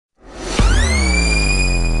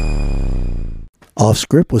Off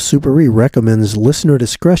Script with Super E recommends listener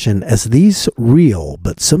discretion, as these real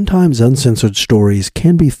but sometimes uncensored stories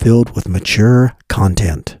can be filled with mature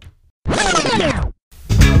content.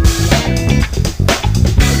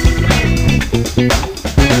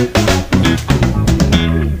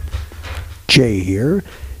 Jay here,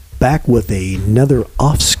 back with another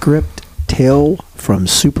off-script tale from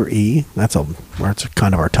Super E. That's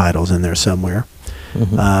kind of our titles in there somewhere.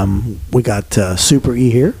 We got Super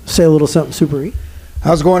E here. Say a little something, Super E.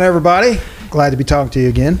 How's it going, everybody? Glad to be talking to you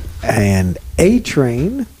again. And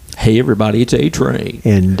A-Train. Hey, everybody, it's A-Train.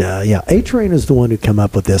 And, A-Train is the one who came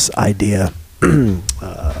up with this idea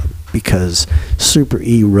because Super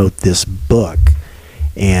E wrote this book.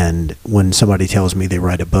 And when somebody tells me they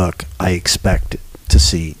write a book, I expect to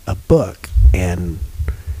see a book. And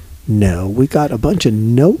no, we got a bunch of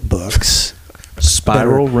notebooks.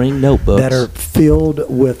 Spiral ring notebooks. That are filled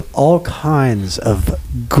with all kinds of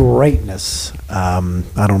greatness. I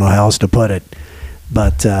don't know how else to put it.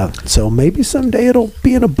 But so maybe someday it'll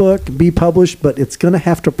be in a book, be published, but it's going to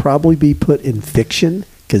have to probably be put in fiction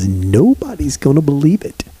because nobody's going to believe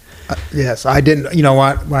it. Yes, I didn't. You know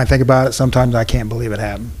what? When I think about it, sometimes I can't believe it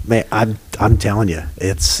happened. Man, I'm telling you,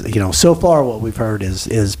 it's so far what we've heard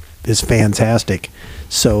is fantastic.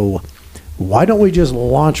 So why don't we just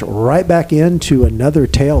launch right back into another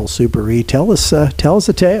tale, Super E? Tell us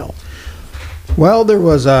a tale. Well, there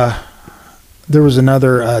was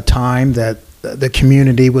another time that the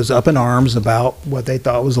community was up in arms about what they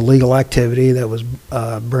thought was illegal activity that was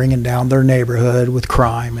bringing down their neighborhood with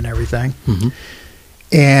crime and everything. Mm-hmm.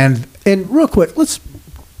 And real quick, let's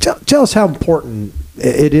tell us how important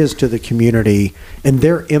it is to the community and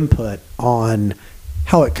their input on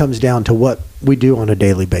how it comes down to what we do on a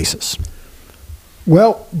daily basis.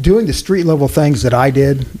 Well, doing the street level things that I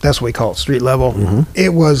did, that's what we call it, street level. Mm-hmm.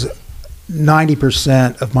 It was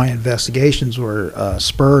 90% of my investigations were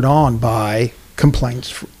spurred on by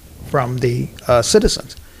complaints from the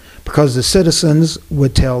citizens, because the citizens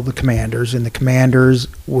would tell the commanders, and the commanders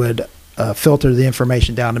would filter the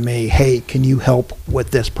information down to me. Hey, can you help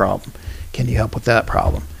with this problem? Can you help with that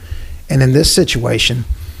problem? And in this situation,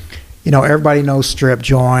 everybody knows strip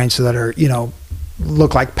joints that are,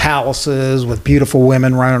 look like palaces with beautiful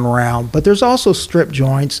women running around. But there's also strip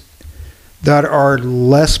joints that are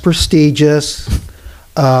less prestigious,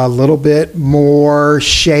 a little bit more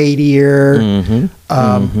shadier.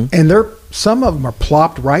 And some of them are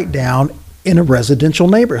plopped right down in a residential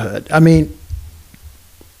neighborhood. I mean,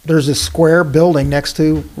 there's a square building next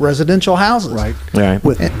to residential houses. Right.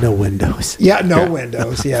 With no windows. Yeah, no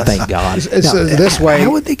windows, yes. Thank God. This way. How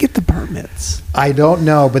would they get the permits? I don't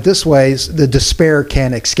know, but this way, the despair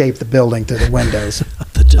can't escape the building through the windows.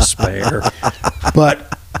 The despair.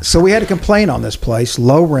 But, so we had a complaint on this place,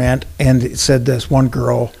 low rent, and it said this one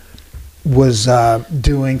girl was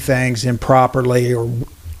doing things improperly or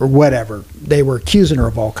whatever. They were accusing her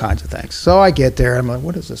of all kinds of things. So I get there, I'm like,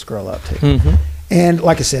 what is this girl up to? Mm-hmm. And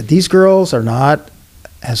like I said, these girls are not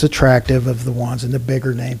as attractive of the ones in the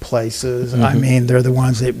bigger name places. Mm-hmm. I mean, they're the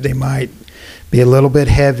ones that they might be a little bit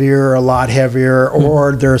heavier, a lot heavier,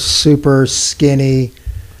 or they're super skinny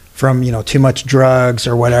from, too much drugs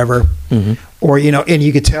or whatever. Mm-hmm. Or, and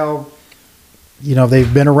you could tell,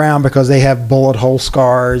 they've been around because they have bullet hole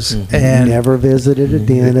scars and never visited a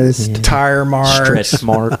dentist, tire marks, stretch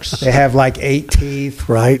marks. They have like 8 teeth,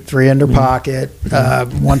 right? 3 in their pocket.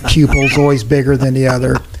 One pupil's always bigger than the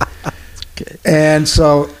other. And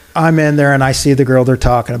so I'm in there and I see the girl they're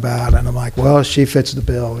talking about, and I'm like, well, she fits the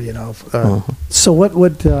bill, So what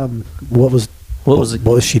was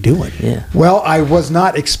she doing? Yeah. Well, I was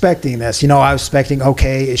not expecting this. I was expecting,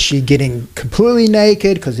 okay, is she getting completely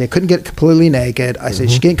naked? Because they couldn't get completely naked. I said,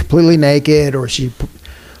 is she getting completely naked, or is she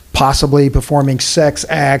possibly performing sex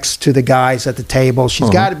acts to the guys at the table? She's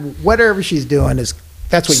got whatever she's doing is.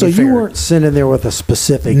 That's what. So you figured. Weren't sent in there with a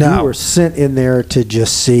specific. No. You were sent in there to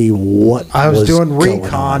just see what I was doing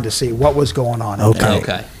recon on. To see what was going on.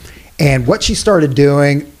 Okay. And what she started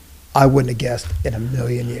doing, I wouldn't have guessed in a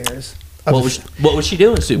million years. What was she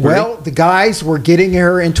doing, Super? Well, the guys were getting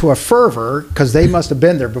her into a fervor because they must have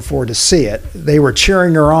been there before to see it. They were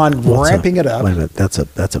cheering her on, ramping it up. Wait a minute, that's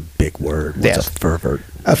a big word. What's a fervor?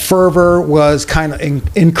 A fervor was kind of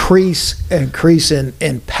increase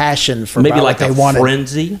in passion for maybe like what they wanted.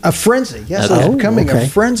 Frenzy. A frenzy, yes. Okay. It was becoming a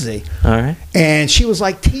frenzy. All right. And she was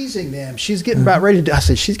like teasing them. She's getting about ready to. I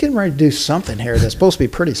said, she's getting ready to do something here that's supposed to be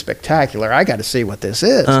pretty spectacular. I got to see what this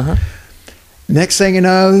is. Next thing you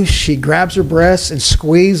know, she grabs her breasts and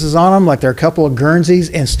squeezes on them like they're a couple of Guernseys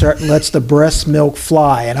and lets the breast milk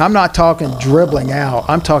fly. And I'm not talking dribbling out.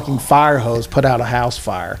 I'm talking fire hose put out a house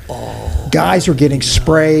fire. Guys were getting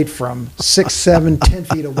sprayed from 6, 7, 10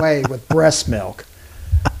 feet away with breast milk.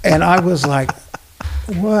 And I was like,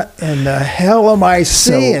 what in the hell am I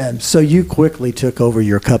seeing? So you quickly took over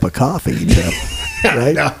your cup of coffee, Tim,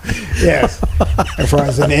 right? No. Yes. If I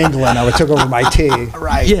was in England, I would took over my tea.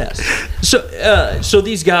 Right. Yes. So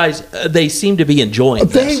these guys, they seem to be enjoying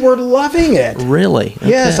this. They were loving it. Really?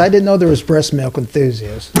 Yes, Okay. I didn't know there was breast milk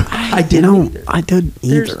enthusiasts. I didn't either. I didn't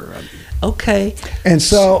There's- either. Okay. And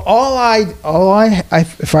so all I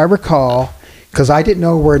if I recall, because I didn't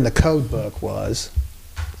know where in the code book was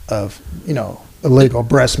of, illegal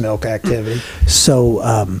breast milk activity. So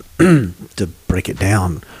to break it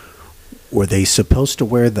down, were they supposed to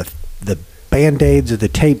wear the Band-Aids or the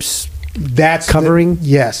tapes? That's Covering?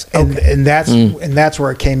 yes, and that's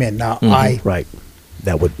where it came in. Now Right.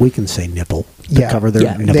 We can say nipple to cover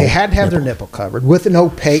their nipple. They had to have their nipple covered with an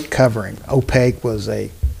opaque covering. Opaque was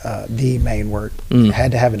the main word. It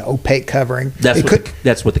had to have an opaque covering.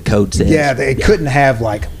 That's what the code says. Yeah, they couldn't have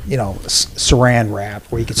saran wrap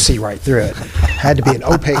where you could see right through it. Had to be an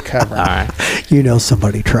opaque covering. All right.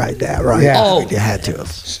 Somebody tried that, right? Yeah. Oh. You had to.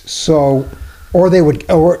 So, or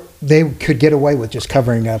they could get away with just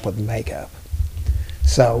covering up with makeup.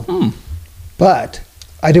 So, but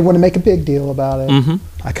I didn't want to make a big deal about it. Mm-hmm.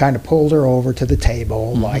 I kind of pulled her over to the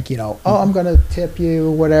table, I'm going to tip you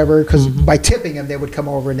or whatever. Because by tipping them, they would come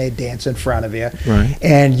over and they'd dance in front of you. Right.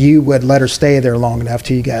 And you would let her stay there long enough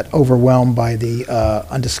till you got overwhelmed by the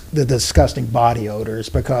disgusting body odors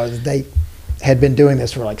because they had been doing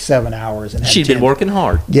this for like 7 hours. And had She'd been working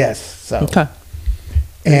hard. Yes. So. Okay.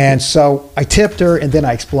 And so I tipped her, and then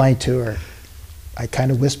I explained to her. I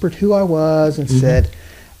kind of whispered who I was and said,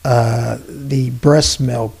 the breast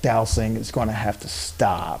milk dousing is going to have to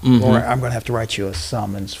stop, or I'm going to have to write you a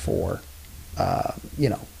summons for,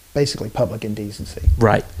 basically public indecency.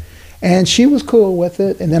 Right. And she was cool with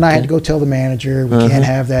it. And then I had to go tell the manager, we can't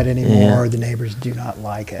have that anymore. The neighbors do not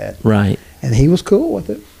like it. Right. And he was cool with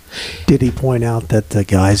it. Did he point out that the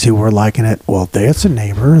guys who were liking it, well, that's a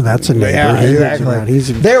neighbor, that's a neighbor. Yeah, he lives exactly. around,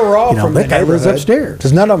 he's, They were all from that the guy lives neighborhood. upstairs.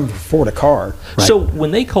 Because none of them afford a car. Right. So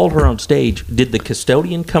when they called her on stage, did the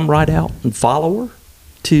custodian come right out and follow her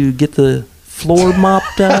to get the floor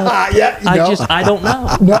mopped up? Yeah, I don't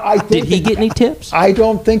know. No, I think Did he get any tips? I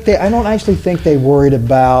don't actually think they worried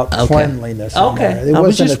about Okay. cleanliness. in Okay. there. It I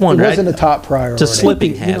was wasn't just a, wondering. It wasn't a top priority. It's a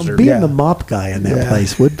slipping hazard. Being Yeah. the mop guy in that Yeah.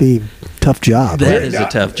 place would be a tough job. That right? is a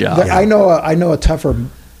tough job. I know a tougher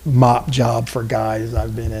mop job for guys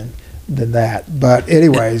I've been in than that. But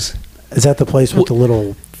anyways, Is that the place with the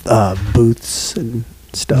little booths and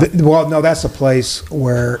stuff? well, no, that's a place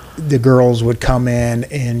where the girls would come in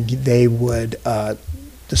and they would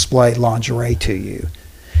display lingerie to you,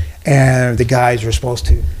 and the guys were supposed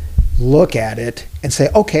to look at it and say,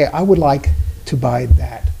 "Okay, I would like to buy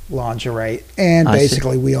that lingerie." And I see.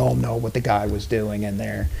 basically, we all know what the guy was doing in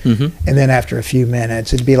there. Mhm. And then after a few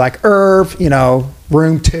minutes, it'd be like, Irv,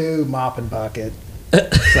 room 2, mop and bucket.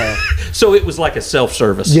 So, So it was like a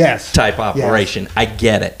self-service Yes. type operation. I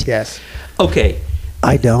get it. yes. Okay.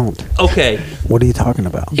 I don't. Okay. What are you talking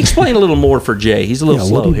about? Explain a little more for Jay. He's a little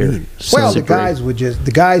Yeah, what slow do you here. mean? Well, the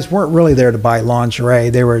Super. guys weren't really there to buy lingerie.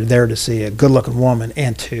 They were there to see a good-looking woman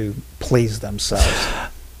and to please themselves.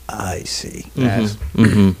 I see. As-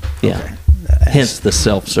 Mhm. Yeah. Okay. Hence the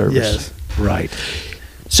self-service. Yes. Right.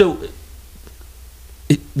 So,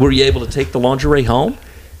 were you able to take the lingerie home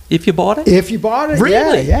if you bought it? If you bought it,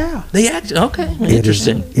 Really? yeah. They actually okay. It is-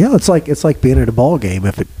 Interesting. Yeah, it's like being at a ball game.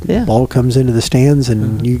 If Yeah. ball comes into the stands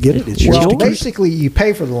and you get it, it's yours Well, to keep. basically, you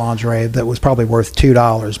pay for the lingerie that was probably worth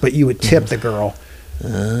 $2, but you would tip the girl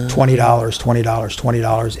 $20,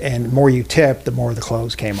 $20, and the more you tipped, the more the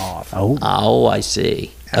clothes came off. Oh, I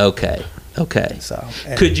see. Okay. Okay. So,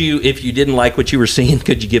 and- Could you, if you didn't like what you were seeing,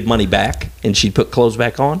 could you give money back and she'd put clothes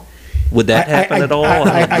back on? Would that happen at all?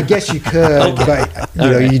 I guess you could, Okay. but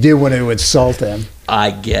All right. you do want to insult them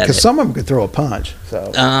I get because it. some of them could throw a punch.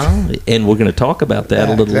 So And we're going to talk about that a Yeah,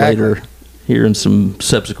 little exactly. later here in some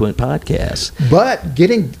subsequent podcasts. But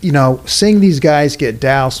seeing these guys get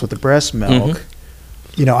doused with the breast milk,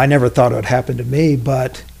 I never thought it would happen to me.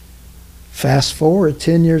 But fast forward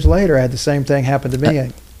 10 years later, I had the same thing happen to me.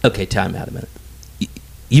 Okay, time out a minute.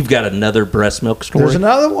 You've got another breast milk story? There's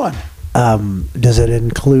another one. Does it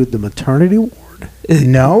include the maternity ward?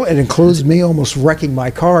 No, it includes me almost wrecking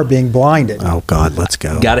my car, being blinded. Oh God, let's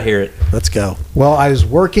go. Got to hear it. Let's go. Well, I was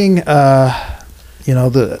working,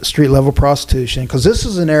 the street level prostitution, because this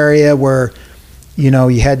is an area where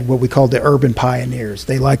you had what we called the urban pioneers.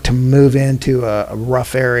 They liked to move into a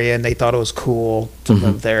rough area, and they thought it was cool to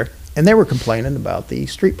live there. And they were complaining about the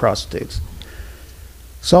street prostitutes.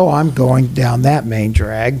 So I'm going down that main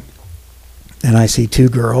drag, and I see two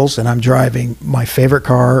girls, and I'm driving my favorite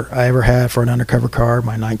car I ever had for an undercover car,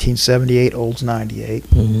 my 1978 Olds 98.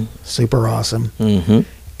 Super awesome.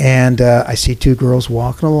 And I see two girls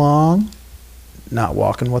walking along, not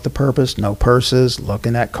walking with a purpose, no purses,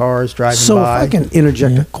 looking at cars driving by. So if I can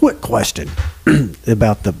interject a quick question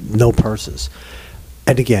about the no purses.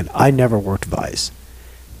 And again, I never worked Vice,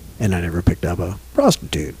 and I never picked up a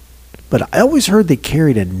prostitute. But I always heard they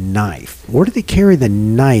carried a knife. Where did they carry the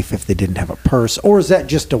knife if they didn't have a purse? Or is that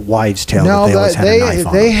just a wives' tale that they always had a knife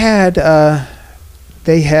on them?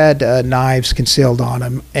 They had knives concealed on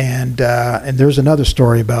them, and there's another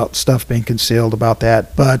story about stuff being concealed about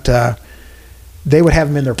that. But they would have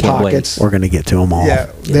them in their pockets. We're going to get to them all. Yeah,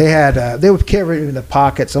 they would carry it in the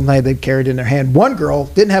pocket. Sometimes they carried it in their hand. One girl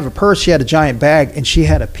didn't have a purse; she had a giant bag, and she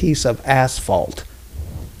had a piece of asphalt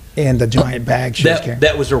in the giant bag she was carrying.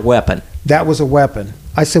 That was her weapon. That was a weapon.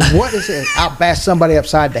 I said, "What is it?" I'll bash somebody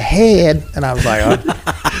upside the head, and I was like,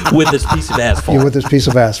 "Oh." With this piece of asphalt. Yeah, with this piece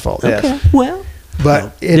of asphalt. Okay. Yes. Well.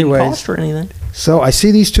 But Didn't anyways, cost her anything. so I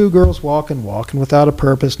see these two girls walking without a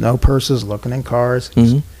purpose, no purses, looking in cars.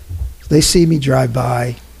 They see me drive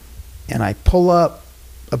by, and I pull up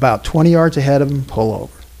about 20 yards ahead of them, pull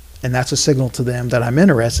over. And that's a signal to them that I'm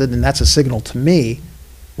interested, and that's a signal to me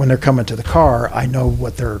when they're coming to the car, I know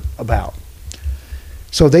what they're about.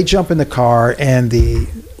 So they jump in the car, and the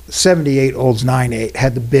 78 Olds 98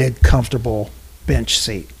 had the big, comfortable bench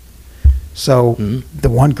seat. So the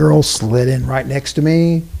one girl slid in right next to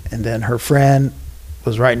me, and then her friend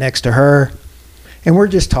was right next to her. And we're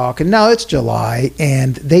just talking. Now, it's July,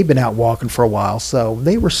 and they've been out walking for a while, so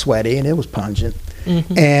they were sweaty, and it was pungent.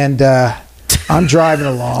 And I'm driving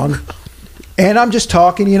along, and I'm just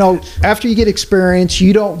talking. After you get experience,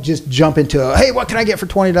 you don't just jump into hey, what can I get for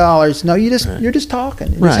 $20? No, you're just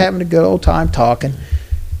talking. You're just having a good old time talking.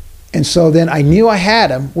 And so then I knew I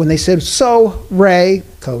had him when they said, so, Ray,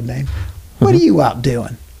 code name, what are you out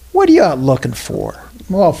doing? What are you out looking for?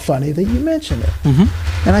 Well, funny that you mentioned it.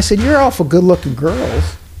 And I said, you're awful good-looking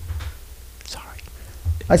girls. Sorry.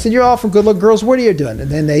 I said, you're awful good-looking girls. What are you doing? And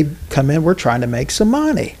then they come in, we're trying to make some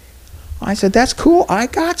money. I said, that's cool. I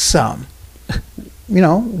got some.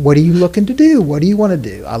 What are you looking to do? What do you want to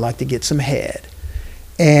do? I like to get some head.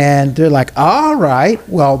 And they're like, all right.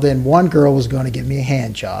 Well, then one girl was going to give me a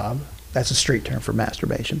hand job. That's a street term for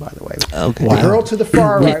masturbation, by the way. Okay. The girl to the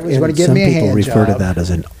far right was going to give me a hand job. Some people refer to that as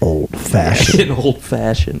an old-fashioned. An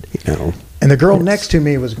old-fashioned. And the girl next to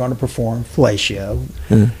me was going to perform fellatio,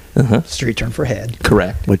 street term for head.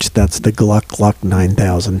 Correct. Which that's the Gluck Gluck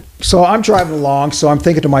 9000. So I'm driving along, so I'm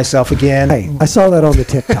thinking to myself again. Hey, I saw that on the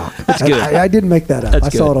TikTok. That's good. I didn't make that up. That's I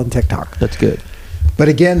saw good. it on TikTok. That's good. But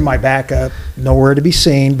again, my backup, nowhere to be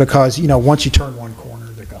seen because, once you turn one corner,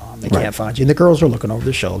 they're gone. They can't find you. And the girls are looking over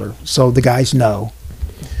their shoulder. So the guys know.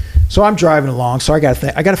 So I'm driving along. So I got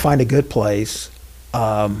to find a good place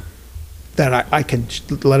that I can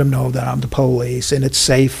let them know that I'm the police and it's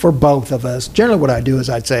safe for both of us. Generally what I do is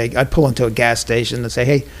I'd pull into a gas station and say,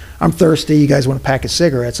 hey, I'm thirsty. You guys want a pack of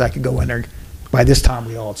cigarettes? I could go in there. By this time,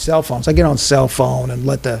 we all had cell phones. I get on cell phone and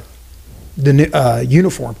let the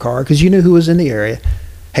uniform car, because you knew who was in the area.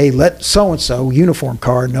 Hey, let so-and-so uniform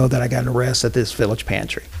car know that I got an arrest at this village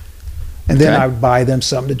pantry. And then I would buy them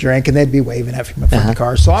something to drink, and they'd be waving at me from the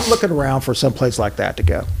car. So I'm looking around for some place like that to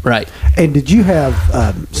go. Right. And did you have,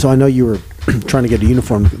 so I know you were trying to get a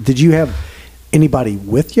uniform. Did you have anybody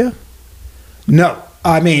with you? No.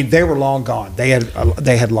 I mean, they were long gone. They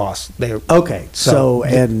had lost. Okay. So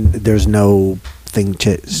and there's no thing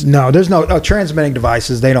no, there's no transmitting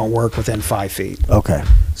devices. They don't work within 5 feet. Okay.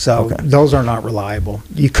 So those are not reliable.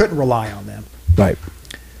 You couldn't rely on them. Right.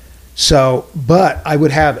 So, but I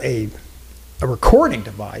would have a recording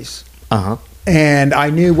device. And I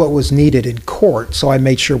knew what was needed in court, so I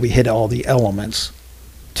made sure we hit all the elements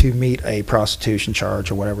to meet a prostitution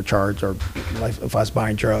charge or whatever charge, or if I was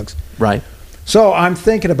buying drugs. Right. So I'm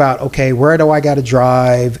thinking about, okay, where do I got to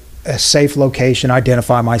drive? A safe location,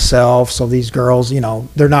 identify myself. So these girls,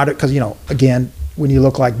 they're not, because, again, when you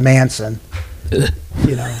look like Manson,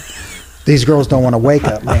 these girls don't want to wake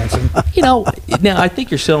up Manson. Now I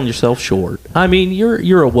think you're selling yourself short. I mean,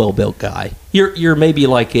 you're a well-built guy. You're maybe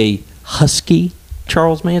like a husky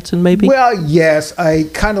Charles Manson, maybe? Well, yes, I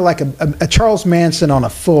kind of like a Charles Manson on a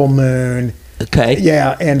full moon. Okay.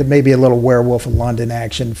 Yeah, and maybe a little Werewolf of London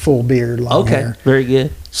action, full beard, long hair. Very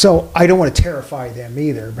good. So I don't want to terrify them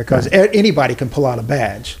either, because anybody can pull out a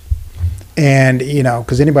badge. And,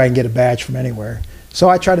 because anybody can get a badge from anywhere. So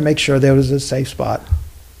I tried to make sure there was a safe spot.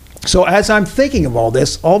 So as I'm thinking of all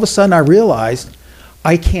this, all of a sudden I realized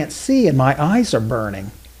I can't see and my eyes are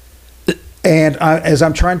burning. And as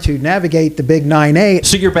I'm trying to navigate the big 9-8.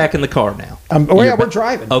 So you're back in the car now? We're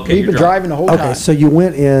driving. Okay, We've been driving the whole time. Okay, so you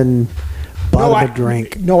went in, bought a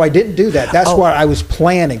drink. No, I didn't do that. That's what I was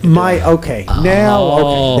planning to do. Okay.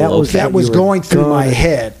 That was going through my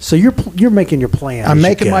head. So you're making your plan. I'm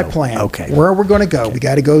making my plan. Okay. Where we're going to go. We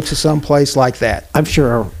got to go to some place like that. I'm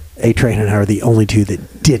sure A-Train and I are the only two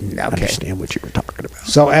that didn't understand what you were talking about.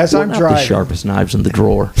 So as I'm not driving, the sharpest knives in the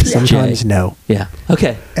drawer. Sometimes no. Yeah.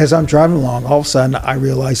 Okay. As I'm driving along, all of a sudden I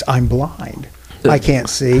realize I'm blind. I can't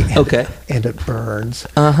see. Okay. And it burns.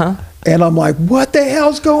 Uh-huh. And I'm like, what the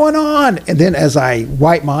hell's going on? And then as I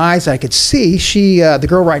wiped my eyes, I could see the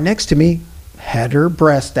girl right next to me had her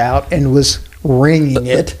breast out and was wringing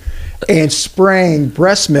it and spraying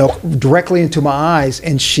breast milk directly into my eyes.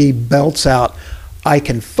 And she belts out, I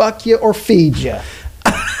can fuck you or feed you.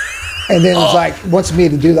 And then it's like, wants me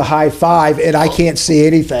to do the high five and I can't see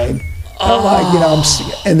anything. I'm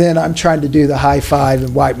like, and then I'm trying to do the high five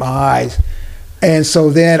and wipe my eyes. And so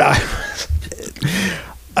then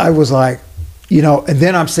I was like, and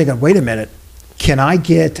then I'm thinking, wait a minute, can I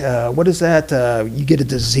get, what is that? You get a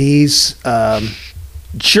disease.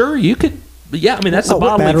 Sure, you could. Yeah, I mean, that's a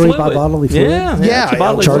bodily fluid. Bodily fluid. Yeah,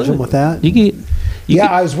 I'll charge them with that.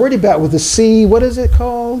 I was worried about with the C, what is it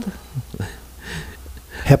called?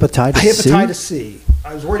 Hepatitis C.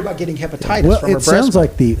 I was worried about getting hepatitis from her breast. Sounds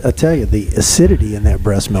like the acidity in that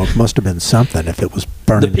breast milk must have been something if it was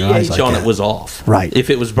burning your eyes The pH like on that. it was off. Right. If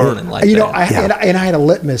it was burning like that. And I had a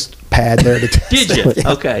litmus pad there to test Did you? it.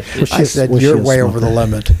 Okay. I said, you're way over the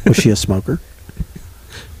limit. Was she a smoker?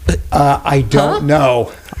 I don't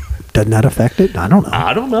know. Doesn't that affect it? I don't know.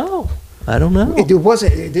 I don't know. It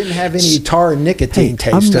didn't have any tar and nicotine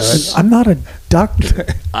taste to it. I'm not a doctor.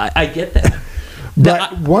 I get that.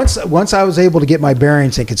 But once I was able to get my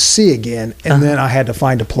bearings and could see again, and then I had to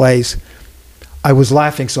find a place, I was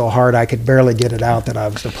laughing so hard I could barely get it out that I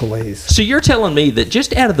was the police. So you're telling me that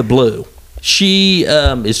just out of the blue, she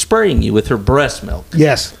is spraying you with her breast milk?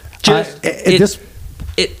 Yes.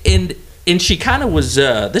 And she kind of was.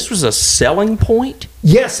 This was a selling point.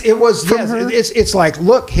 Yes, it was. From her? It's like,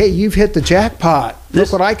 look, hey, you've hit the jackpot.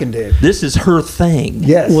 Look what I can do. This is her thing.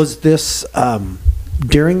 Yes. Was this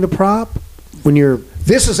during the prop when you're?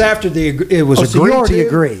 This is after it was so you agreed already to.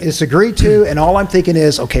 agreed. It's agreed to, and all I'm thinking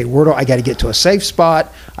is, okay, where do I got to get to a safe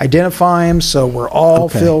spot, identify him, so we're all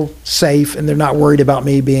feel safe, and they're not worried about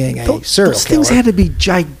me being a serial Those killer. things had to be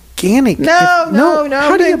gigantic. No.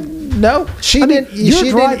 How do you? No, she didn't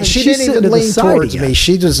even lean towards me.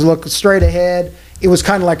 She just looked straight ahead. It was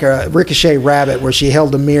kind of like a ricochet rabbit where she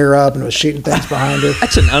held the mirror up and was shooting things behind her.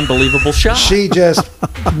 That's an unbelievable shot. She just,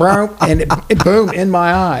 and boom, in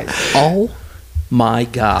my eyes. Oh, my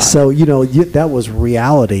God. So, that was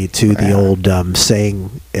reality to the old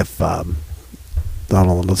saying, if, I don't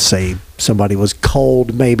know, let's say somebody was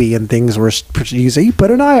cold maybe and things were, you say, you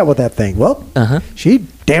put an eye out with that thing. Well, she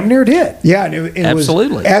damn near did. Yeah, and it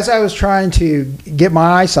absolutely. Was, as I was trying to get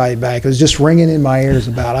my eyesight back, it was just ringing in my ears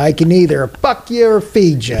about, I can either fuck you or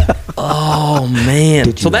feed you. Oh,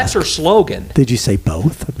 man. So that's her slogan. Did you say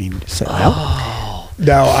both? I mean, say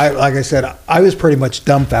No, like I said, I was pretty much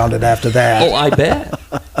dumbfounded after that. Oh, I bet.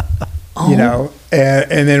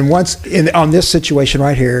 And then once on this situation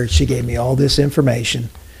right here, she gave me all this information,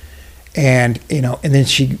 and and then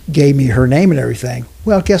she gave me her name and everything.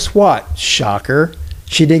 Well, guess what? Shocker.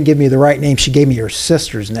 She didn't give me the right name. She gave me her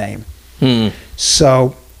sister's name.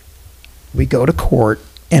 So we go to court,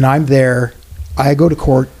 and I'm there. I go to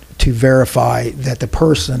court to verify that the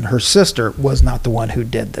person, her sister, was not the one who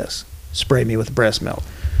did this, sprayed me with breast milk.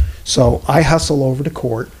 So I hustle over to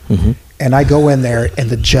court, and I go in there, and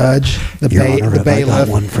the judge, the bailiff, I got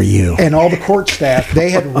one for you, and all the court staff, they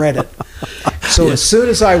had read it. So as soon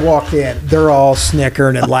as I walked in, they're all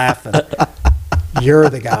snickering and laughing. You're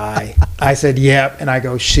the guy. I said, yep. And I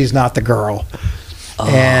go, she's not the girl.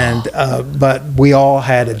 And but we all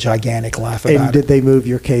had a gigantic laugh about it. And did they move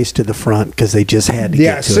your case to the front because they just had to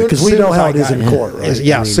get to it? Because we know how it is in court, right?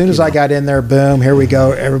 Yeah, as soon as I got in there, boom, here we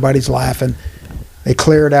go. Everybody's laughing. They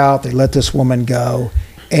cleared out. They let this woman go.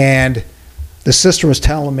 And the sister was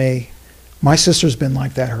telling me, my sister's been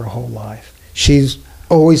like that her whole life. She's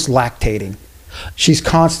always lactating. She's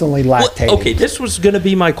constantly lactating. Well, okay, this was going to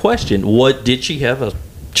be my question. Did she have a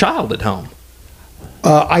child at home?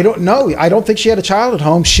 I don't know. I don't think she had a child at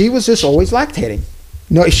home. She was just always lactating.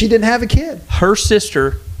 No, she didn't have a kid. Her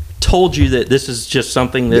sister told you that this is just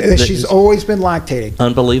something that She's is always been lactating.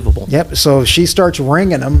 unbelievable. Yep. So if she starts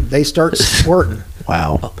ringing them, they start squirting.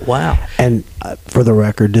 Wow. Wow. And for the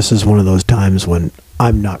record, this is one of those times when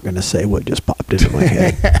I'm not going to say what just popped into my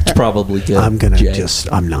head. It's probably good. I'm going to Jay.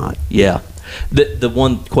 I'm not. Yeah. The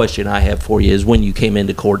one question I have for you is, when you came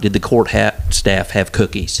into court, did the court staff have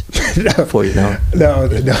cookies for you? No,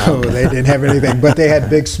 they didn't have anything, but they had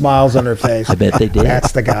big smiles on their face. I bet they did.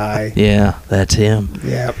 That's the guy. Yeah, that's him.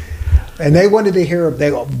 Yep. And they wanted to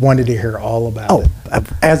hear all about it.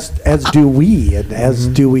 As do we, and as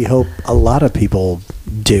do we hope a lot of people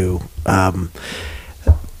do.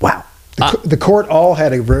 Wow. The court all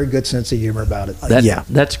had a very good sense of humor about it.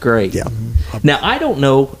 That's great. Yeah. Now, I don't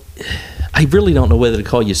know. I really don't know whether to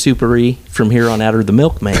call you Super E from here on out, or the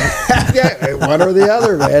Milkman. Yeah, one or the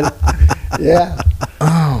other, man. Yeah.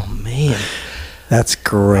 Oh, man. That's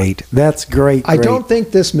great. That's great. I don't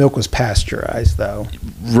think this milk was pasteurized, though.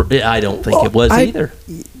 I don't think it was either.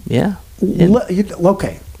 Yeah.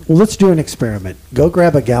 Okay. Well, let's do an experiment. Go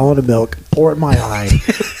grab a gallon of milk, pour it in my eye,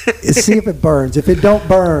 and see if it burns. If it don't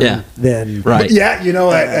burn, then right. Yeah,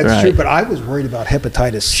 that's Right. true. But I was worried about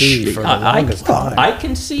hepatitis C for the longest time. I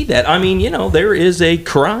can see that. I mean, there is a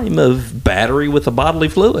crime of battery with a bodily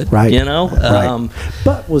fluid. Right. Right.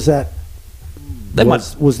 But was that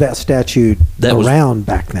statute around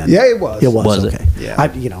back then? Yeah, it was. It was. Was okay.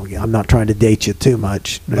 it? Yeah. I'm not trying to date you too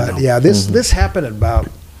much. But this happened at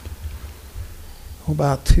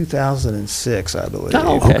about 2006, I believe.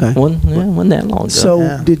 Oh, okay. Wasn't that long ago.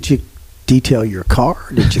 So, did you detail your car?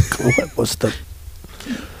 Did you? What was the?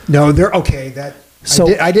 No, they're okay. That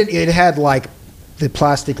So I didn't. It had like the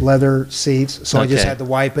plastic leather seats, so I just Okay. had to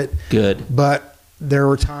wipe it. Good. But there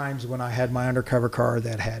were times when I had my undercover car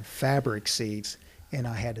that had fabric seats, and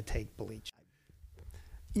I had to take bleach.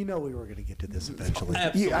 we were going to get to this eventually.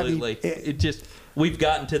 Absolutely. We've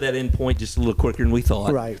gotten to that end point just a little quicker than we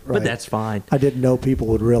thought. Right. But that's fine. I didn't know people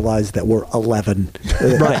would realize that we're 11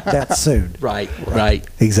 that soon. Right.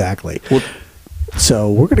 Exactly. Well,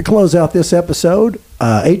 So we're going to close out this episode.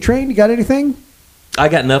 A-Train, you got anything? I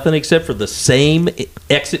got nothing except for the same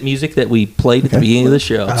exit music that we played at the beginning of the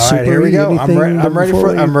show. All right, Super here we go. anything I'm ready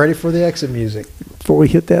before for the exit music. Before we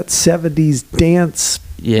hit that 70s dance,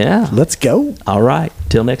 Yeah. let's go. All right.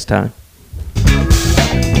 Till next time.